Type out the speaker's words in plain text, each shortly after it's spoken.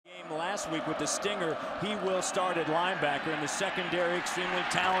last week with the stinger. He will start at linebacker in the secondary. Extremely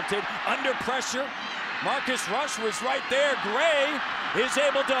talented. Under pressure. Marcus Rush was right there. Gray is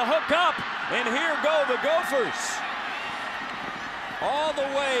able to hook up. And here go the Gophers. All the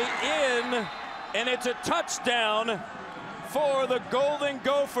way in. And it's a touchdown for the Golden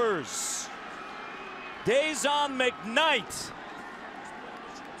Gophers. Dejon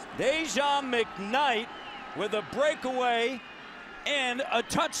McKnight with a breakaway and a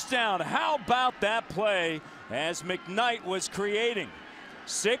touchdown. How about that play as McKnight was creating?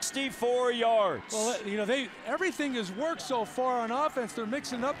 64 yards. Well, you know, everything has worked so far on offense. They're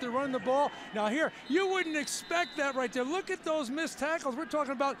mixing up, they're running the ball. Now here, you wouldn't expect that right there. Look at those missed tackles. We're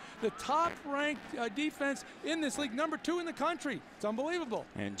talking about the top-ranked defense in this league, #2 in the country. It's unbelievable.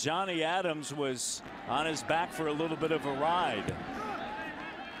 And Johnny Adams was on his back for a little bit of a ride.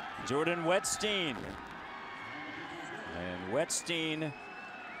 Jordan Wetstein. And Wetstein,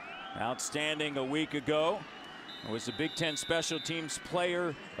 outstanding a week ago, was the Big Ten Special Teams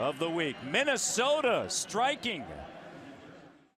Player of the Week. Minnesota striking